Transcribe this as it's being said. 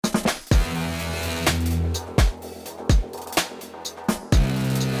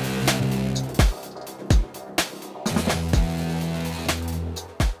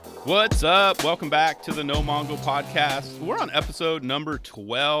What's up? Welcome back to the No Mongo podcast. We're on episode number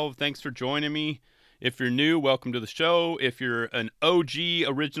 12. Thanks for joining me. If you're new, welcome to the show. If you're an OG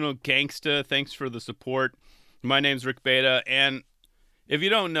original gangsta, thanks for the support. My name's Rick Beta, and if you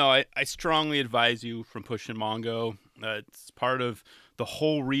don't know, I strongly advise you from pushing Mongo. It's part of the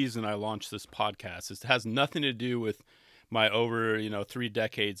whole reason I launched this podcast. It has nothing to do with my over 3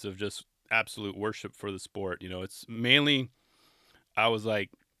 decades of just absolute worship for the sport. It's mainly I was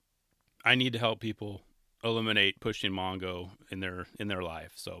like, I need to help people eliminate pushing Mongo in their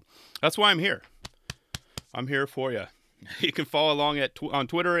life. So that's why I'm here. I'm here for you. You can follow along on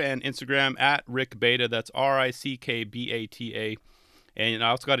Twitter and Instagram at Rick Beta. That's RickBata. And I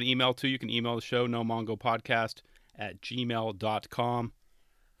also got an email too. You can email the show, nomongopodcast@gmail.com.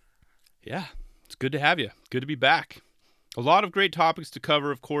 Yeah, it's good to have you. Good to be back. A lot of great topics to cover,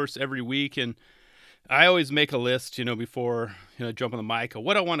 of course, every week. And I always make a list, before, jump on the mic of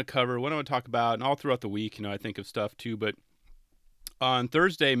what I want to cover, what I want to talk about. And all throughout the week, I think of stuff too. But on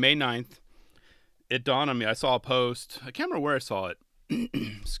Thursday, May 9th, it dawned on me. I saw a post. I can't remember where I saw it.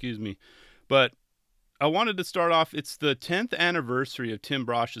 Excuse me. But I wanted to start off. It's the 10th anniversary of Tim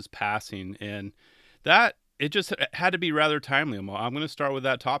Brosh's passing. And it just had to be rather timely. I'm going to start with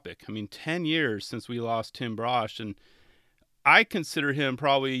that topic. 10 years since we lost Tim Brosh. And I consider him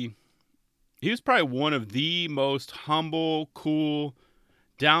he was probably one of the most humble, cool,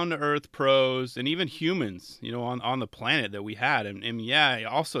 down-to-earth pros and even humans, on the planet that we had. And yeah,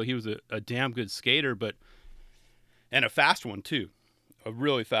 also he was a damn good skater, and a fast one too, a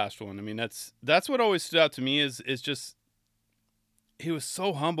really fast one. That's what always stood out to me is just he was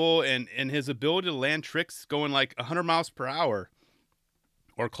so humble and his ability to land tricks going like 100 miles per hour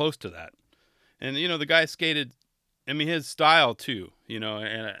or close to that. And the guy skated. His style too,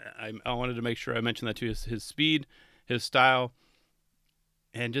 and I wanted to make sure I mentioned that too. His speed, his style,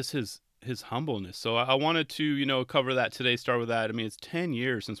 and just his humbleness. So I wanted to, cover that today, start with that. It's 10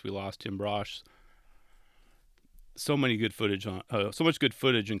 years since we lost Tim Brosh. So much good footage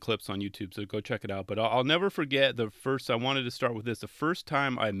and clips on YouTube, so go check it out. But I'll never forget I wanted to start with this. The first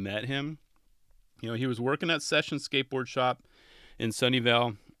time I met him, he was working at Session Skateboard Shop in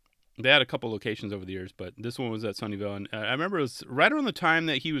Sunnyvale. They had a couple locations over the years, but this one was at Sunnyvale. And I remember it was right around the time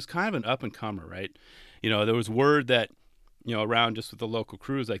that he was kind of an up-and-comer, right? There was word that, around just with the local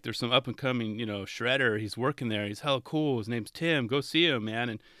crews, like there's some up-and-coming, shredder. He's working there. He's hella cool. His name's Tim. Go see him, man.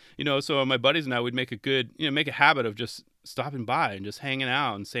 And, so my buddies and I would make make a habit of just stopping by and just hanging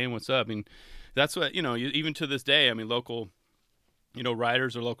out and saying what's up. That's what, even to this day, local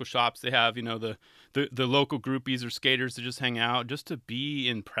riders or local shops, they have, the local groupies or skaters to just hang out, just to be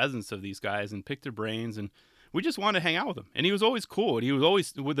in presence of these guys and pick their brains. And we just wanted to hang out with him. And he was always cool. And he was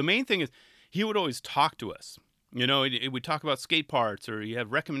always, the main thing is he would always talk to us. We'd talk about skate parts or you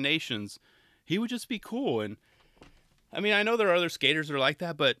have recommendations. He would just be cool. And I know there are other skaters that are like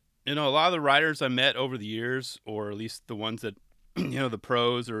that, but a lot of the riders I met over the years, or at least the ones that, the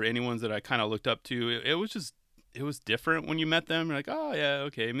pros or any ones that I kind of looked up to, it was different when you met them. You're like, oh yeah,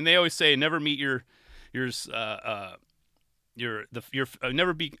 okay. They always say never meet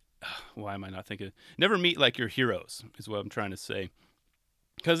never meet like your heroes is what I'm trying to say.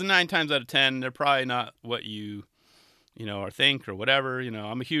 Because 9 times out of 10, they're probably not what you or think or whatever.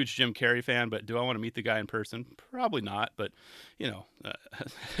 I'm a huge Jim Carrey fan, but do I want to meet the guy in person? Probably not. But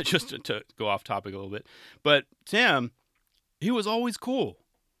just to go off topic a little bit. But Tim, he was always cool,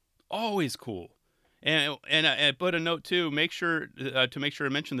 always cool. And I put a note too. Make sure I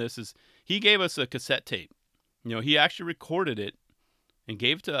mention this is he gave us a cassette tape. He actually recorded it and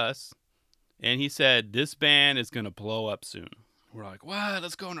gave it to us. And he said, this band is going to blow up soon. We're like, wow,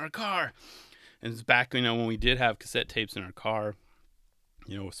 let's go in our car. And it's back, when we did have cassette tapes in our car,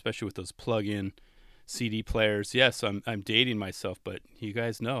 especially with those plug-in CD players. Yes, I'm dating myself, but you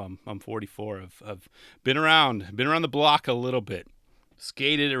guys know I'm 44. I've been around the block a little bit,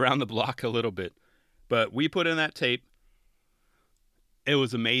 skated around the block a little bit. But we put in that tape. It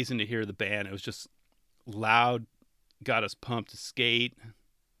was amazing to hear the band. It was just loud, got us pumped to skate.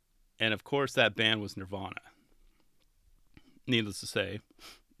 And of course, that band was Nirvana. Needless to say,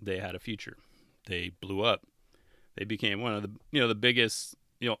 they had a future. They blew up. They became one of the the biggest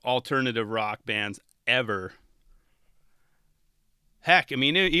alternative rock bands ever. Heck,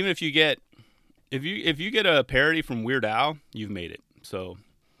 even if you get a parody from Weird Al, you've made it. So.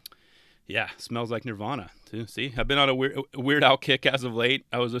 Yeah, smells like Nirvana too. See, I've been on a Weird Al kick as of late.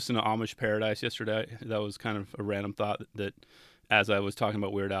 I was listening to Amish Paradise yesterday. That was kind of a random thought that as I was talking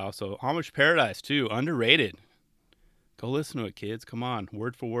about Weird Al. So Amish Paradise too, underrated. Go listen to it, kids. Come on,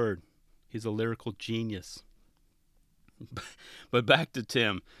 word for word. He's a lyrical genius. But back to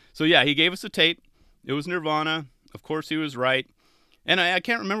Tim. So yeah, he gave us a tape. It was Nirvana. Of course, he was right. And I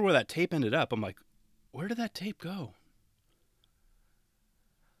can't remember where that tape ended up. I'm like, where did that tape go?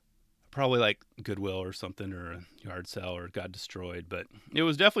 Probably like Goodwill or something, or a yard sale, or got destroyed. But it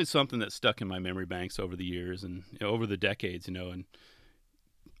was definitely something that stuck in my memory banks over the years and over the decades, and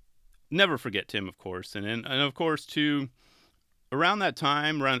never forget Tim, of course. And of course, too, around that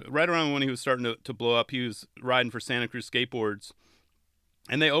time, right around when he was starting to blow up, he was riding for Santa Cruz Skateboards.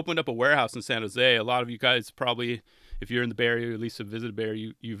 And they opened up a warehouse in San Jose. A lot of you guys probably, if you're in the Bay Area, or at least have visited Bay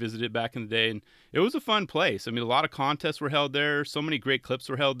Area, you visited back in the day. And it was a fun place. I mean, a lot of contests were held there. So many great clips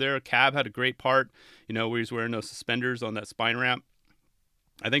were held there. Cab had a great part, where he's wearing those suspenders on that spine ramp.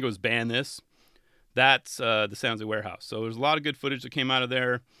 I think it was Ban This. That's the San Jose warehouse. So there's a lot of good footage that came out of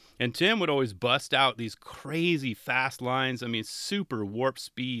there. And Tim would always bust out these crazy fast lines. I mean, super warp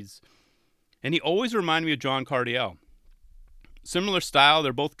speeds. And he always reminded me of John Cardiel. Similar style.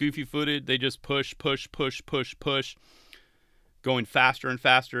 They're both goofy footed. They just push, going faster and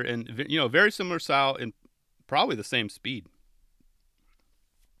faster. And, very similar style and probably the same speed.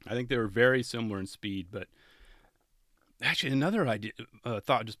 I think they were very similar in speed. But actually, another idea,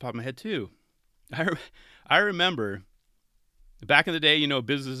 thought just popped in my head too. I remember back in the day,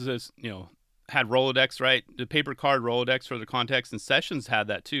 businesses, had Rolodex, right? The paper card Rolodex for the context, and Sessions had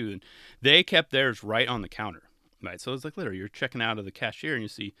that too. And they kept theirs right on the counter. Right, so it's like literally you're checking out of the cashier and you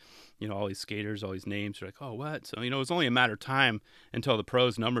see, all these skaters, all these names. You're like, oh, what? So, it was only a matter of time until the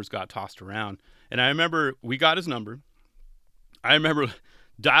pros' numbers got tossed around. And I remember we got his number. I remember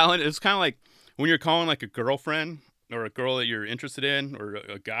dialing. It's kind of like when you're calling like a girlfriend or a girl that you're interested in or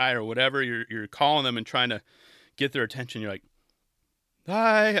a guy or whatever. You're calling them and trying to get their attention. You're like,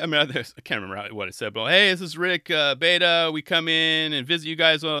 hi. I mean, I can't remember what I said, but hey, this is Rick Beta. We come in and visit you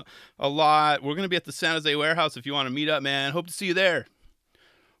guys a lot. We're going to be at the San Jose warehouse if you want to meet up, man. Hope to see you there.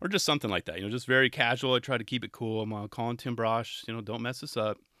 Or just something like that, just very casual. I try to keep it cool. I'm calling Tim Brosh, don't mess this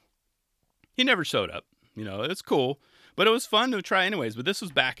up. He never showed up. It's cool, but it was fun to try anyways. But this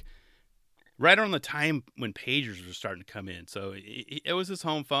was back right around the time when pagers were starting to come in. So it was his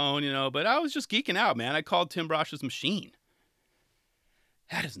home phone, but I was just geeking out, man. I called Tim Brosh's machine.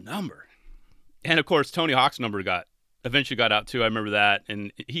 Had his number. And of course, Tony Hawk's number eventually got out too. I remember that.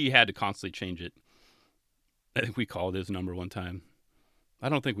 And he had to constantly change it. I think we called his number one time. I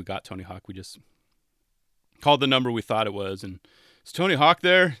don't think we got Tony Hawk. We just called the number we thought it was. And is Tony Hawk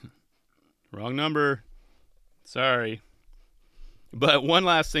there? Wrong number. Sorry. But one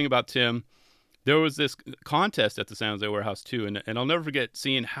last thing about Tim. There was this contest at the San Jose warehouse too. And I'll never forget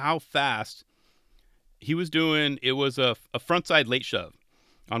seeing how fast he was doing. It was a frontside late shove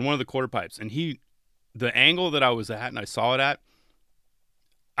on one of the quarter pipes. And the angle that I was at and I saw it at,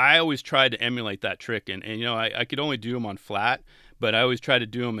 I always tried to emulate that trick. And I could only do them on flat, but I always tried to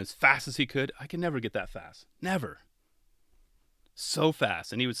do them as fast as he could. I could never get that fast. Never. So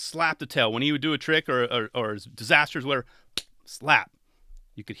fast. And he would slap the tail. When he would do a trick or disasters, whatever, slap.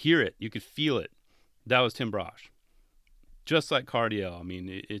 You could hear it. You could feel it. That was Tim Brosh. Just like Cardiel. I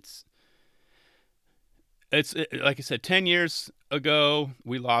mean, it's like I said, 10 years ago,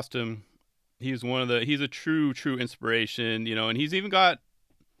 we lost him. He's a true inspiration, and he's even got,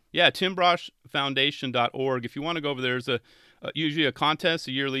 TimBroshFoundation.org. If you want to go over there, there's usually a contest,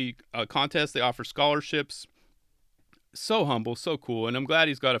 a yearly contest. They offer scholarships. So humble, so cool. And I'm glad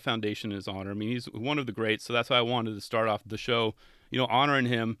he's got a foundation in his honor. I mean, he's one of the greats. So that's why I wanted to start off the show, honoring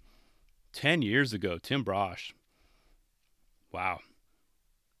him 10 years ago, Tim Brosh. Wow.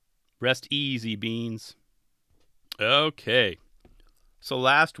 Rest easy, Beans. Okay, so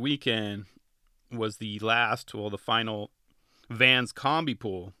last weekend was the final Vans Combi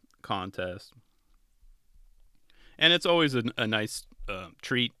Pool contest. And it's always a nice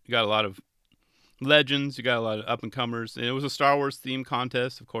treat. You got a lot of legends. You got a lot of up-and-comers. And it was a Star Wars themed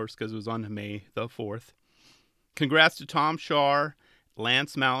contest, of course, because it was on May the 4th. Congrats to Tom Shar,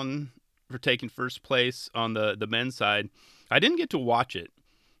 Lance Mountain for taking first place on the men's side. I didn't get to watch it.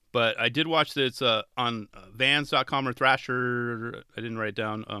 But I did watch this on Vans.com or Thrasher. I didn't write it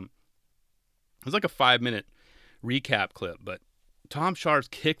down. It was like a 5-minute recap clip. But Tom Shar's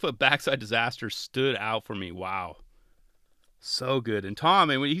kickflip backside disaster stood out for me. Wow. So good. And Tom,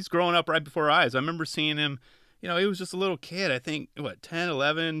 he's growing up right before our eyes. I remember seeing him, he was just a little kid. I think, 10,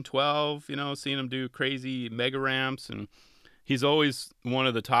 11, 12, seeing him do crazy mega ramps. And he's always one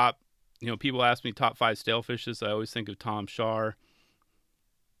of the top, people ask me top 5 stale-fishes. I always think of Tom Shar.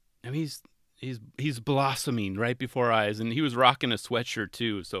 I mean, he's blossoming right before our eyes, and he was rocking a sweatshirt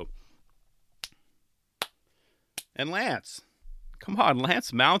too. So, and Lance, come on,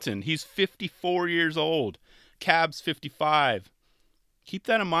 Lance Mountain. He's 54 years old. Cab's 55. Keep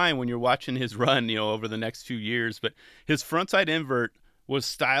that in mind when you're watching his run, over the next few years. But his frontside invert was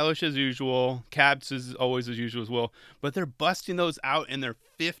stylish as usual. Cab's is always as usual as well. But they're busting those out in their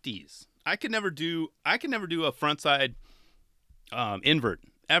 50s. I could never do a frontside invert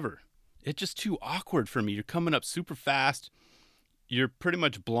ever. It's just too awkward for me. You're coming up super fast. You're pretty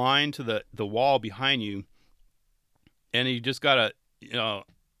much blind to the wall behind you. And you just gotta,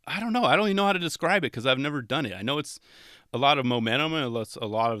 I don't know. I don't even know how to describe it because I've never done it. I know it's a lot of momentum and it's a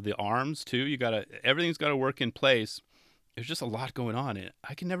lot of the arms too. Everything's got to work in place. There's just a lot going on.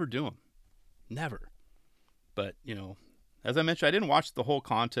 I can never do them. Never. But, as I mentioned, I didn't watch the whole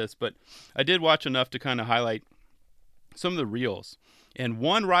contest, but I did watch enough to kind of highlight some of the reels. And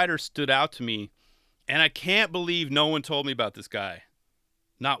one rider stood out to me, and I can't believe no one told me about this guy.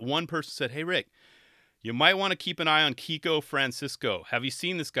 Not one person said, "Hey, Rick, you might want to keep an eye on Kiko Francisco. Have you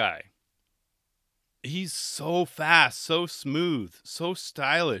seen this guy? He's so fast, so smooth, so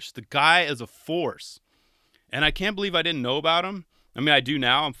stylish. The guy is a force." And I can't believe I didn't know about him. I mean, I do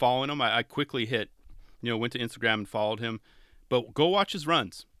now. I'm following him. I quickly went to Instagram and followed him. But go watch his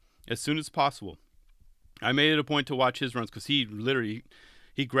runs as soon as possible. I made it a point to watch his runs because he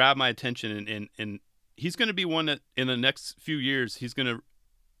grabbed my attention. And he's going to be one that in the next few years, I think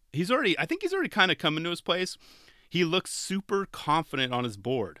he's already kind of coming to his place. He looks super confident on his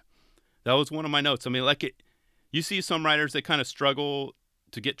board. That was one of my notes. I mean, you see some riders that kind of struggle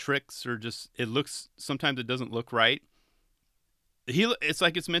to get tricks or just sometimes it doesn't look right. It's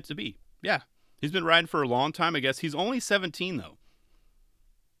like it's meant to be. Yeah. He's been riding for a long time, I guess. He's only 17 though.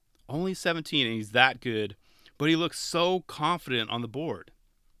 Only 17 and he's that good, but he looks so confident on the board.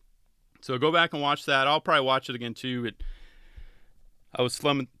 So go back and watch that. I'll probably watch it again too. I was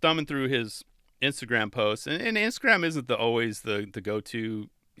thumbing through his Instagram posts and Instagram isn't always the go-to.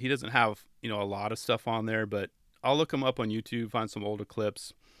 He doesn't have, a lot of stuff on there, but I'll look him up on YouTube, find some older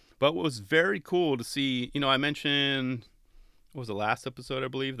clips. But what was very cool to see, I mentioned, what was the last episode, I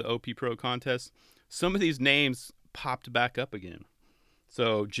believe, the OP Pro contest. Some of these names popped back up again.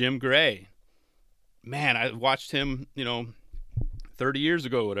 So Jim Gray, man, I watched him, 30 years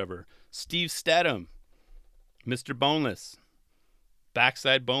ago, whatever. Steve Stedham, Mr. Boneless,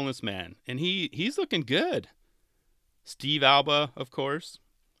 backside boneless man. And he's looking good. Steve Alba, of course.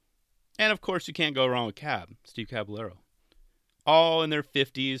 And, of course, you can't go wrong with Steve Caballero. All in their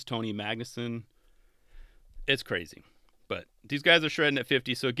 50s, Tony Magnuson. It's crazy. But these guys are shredding at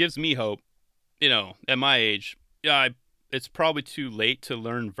 50, so it gives me hope. At my age, it's probably too late to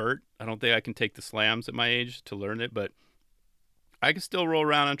learn vert. I don't think I can take the slams at my age to learn it, but I can still roll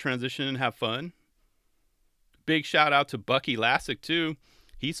around on transition and have fun. Big shout out to Bucky Lasek, too.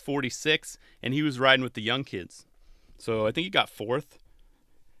 He's 46, and he was riding with the young kids. So I think he got fourth.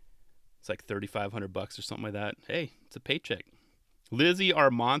 It's like $3,500 or something like that. Hey, it's a paycheck. Lizzie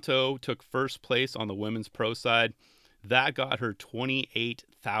Armanto took first place on the women's pro side. That got her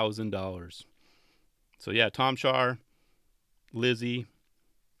 $28,000. So yeah, Tom Char, Lizzie,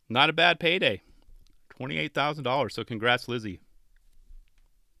 not a bad payday. $28,000. So congrats, Lizzie.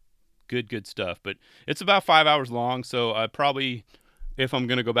 Good stuff. But it's about 5 hours long, so I probably, if I'm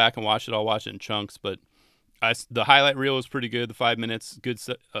gonna go back and watch it, I'll watch it in chunks. But the highlight reel was pretty good. The 5 minutes, good,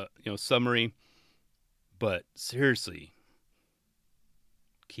 summary. But seriously,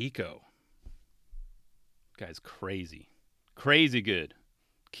 Kiko, guy's crazy good.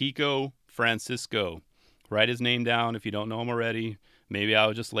 Kiko Francisco. Write his name down if you don't know him already. Maybe I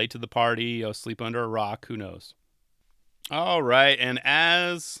was just late to the party. I was sleep under a rock. Who knows? All right, and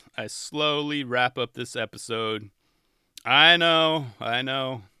as I slowly wrap up this episode, I know.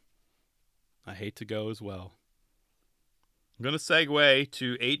 I hate to go as well. I'm going to segue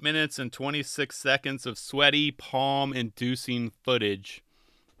to 8 minutes and 26 seconds of sweaty, palm-inducing footage.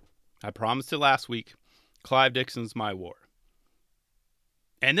 I promised it last week. Clive Dixon's My War.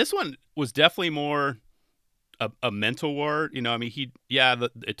 And this one was definitely more a mental war.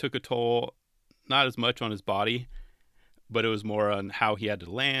 It took a toll, not as much on his body, but it was more on how he had to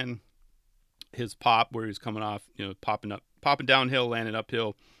land. His pop, where he was coming off, popping downhill, landing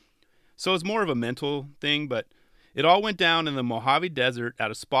uphill. So it's more of a mental thing, but it all went down in the Mojave Desert at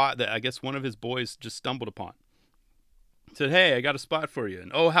a spot that I guess one of his boys just stumbled upon. Said, "Hey, I got a spot for you."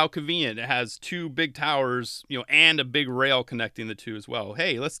 And oh, how convenient. It has 2 big towers, and a big rail connecting the two as well.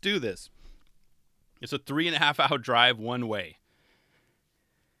 Hey, let's do this. It's a 3.5 hour drive one way.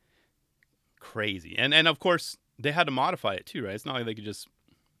 Crazy. And of course, they had to modify it too, right? It's not like they could just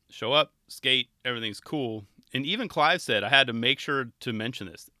show up, skate, everything's cool. And even Clive said, I had to make sure to mention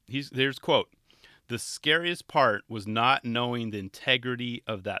this. Here's quote, "The scariest part was not knowing the integrity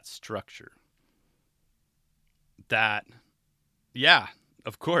of that structure." that, yeah,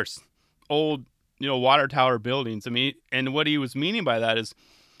 of course, old, water tower buildings. I mean, and what he was meaning by that is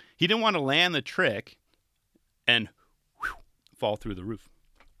he didn't want to land the trick and fall through the roof,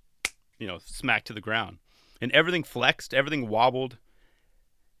 smack to the ground. And everything flexed, everything wobbled.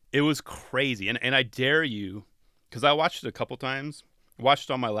 It was crazy. And I dare you, because I watched it a couple times, watched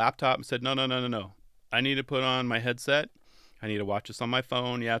it on my laptop and said, no. I need to put on my headset. I need to watch this on my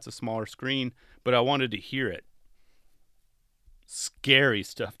phone. Yeah, it's a smaller screen, but I wanted to hear it. Scary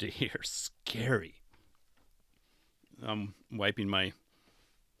stuff to hear. Scary. I'm wiping my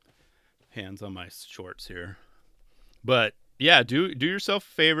hands on my shorts here. But yeah, do yourself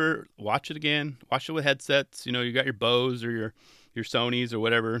a favor. Watch it again. Watch it with headsets. You got your Bose or your Sonys or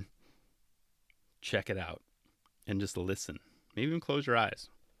whatever. Check it out and just listen. Maybe even close your eyes.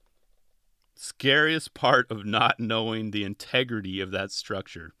 Scariest part of not knowing the integrity of that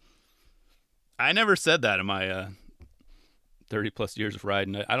structure. I never said that in my 30 plus years of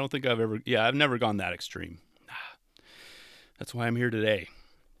riding. I don't think I've never gone that extreme. That's why I'm here today.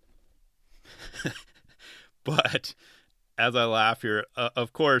 But as I laugh here,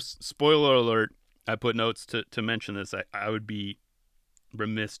 of course, spoiler alert, I put notes to mention this. I would be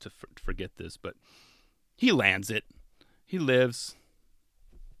remiss to forget this, but he lands it. He lives.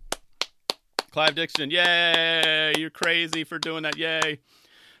 Clive Dixon, yay! You're crazy for doing that, yay!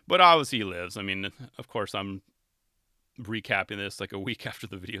 But obviously he lives. I mean, of course, I'm recapping this like a week after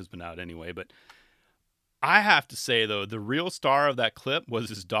the video's been out anyway, but I have to say, though, the real star of that clip was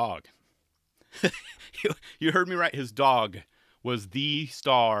his dog. You heard me right. His dog was the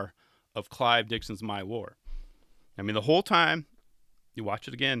star of Clive Dixon's My War. I mean, the whole time, you watch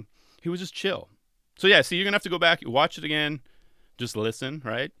it again, he was just chill. So yeah, you're going to have to go back, watch it again, just listen,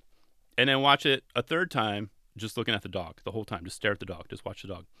 right? And then watch it a third time, just looking at the dog the whole time. Just stare at the dog, just watch the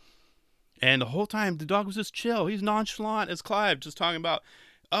dog. And the whole time, the dog was just chill. He's nonchalant as Clive, just talking about,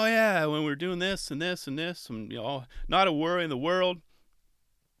 oh yeah, when we're doing this and this and this, and not a worry in the world.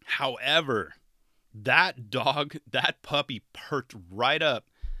 However, that dog, that puppy perked right up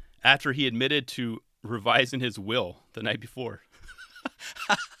after he admitted to revising his will the night before.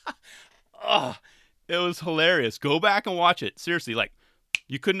 Oh, it was hilarious. Go back and watch it. Seriously, like,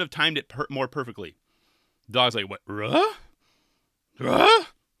 you couldn't have timed it more perfectly. The dog's like, what? Ruh?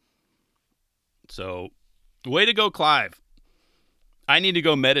 So, way to go, Clive. I need to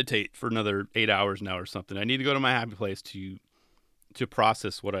go meditate for another 8 hours now or something. I need to go to my happy place to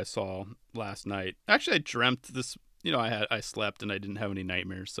process what I saw last night. Actually, I dreamt this. I slept and I didn't have any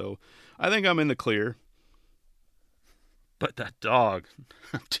nightmares, so I think I'm in the clear. But that dog,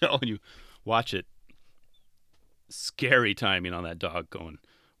 I'm telling you, watch it. Scary timing on that dog going,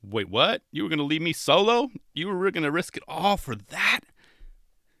 wait, what? You were going to leave me solo? You were going to risk it all for that?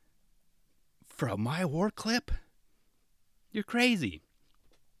 For a My War clip? You're crazy.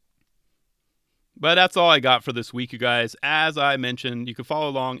 But that's all I got for this week, you guys. As I mentioned, you can follow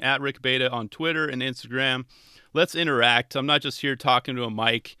along at Rick Beta on Twitter and Instagram. Let's interact. I'm not just here talking to a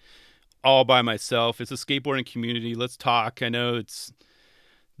mic all by myself. It's a skateboarding community. Let's talk. I know it's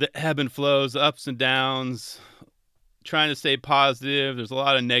the ebb and flows, the ups and downs, trying to stay positive. There's a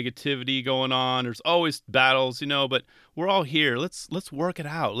lot of negativity going on. There's always battles, but we're all here. Let's work it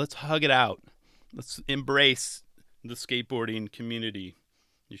out. Let's hug it out. Let's embrace the skateboarding community.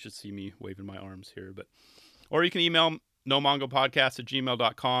 You should see me waving my arms here, or you can email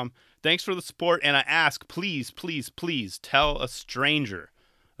nomongopodcast@gmail.com. Thanks for the support. And I ask, please, please, please tell a stranger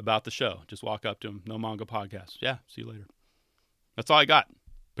about the show. Just walk up to him. No Mongo Podcast. Yeah. See you later. That's all I got.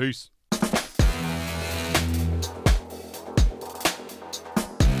 Peace.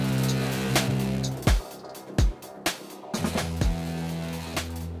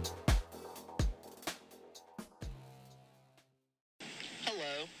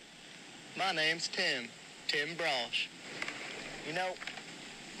 My name's Tim Brosh.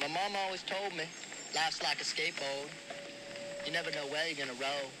 My mom always told me, life's like a skateboard. You never know where you're gonna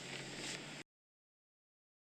roll.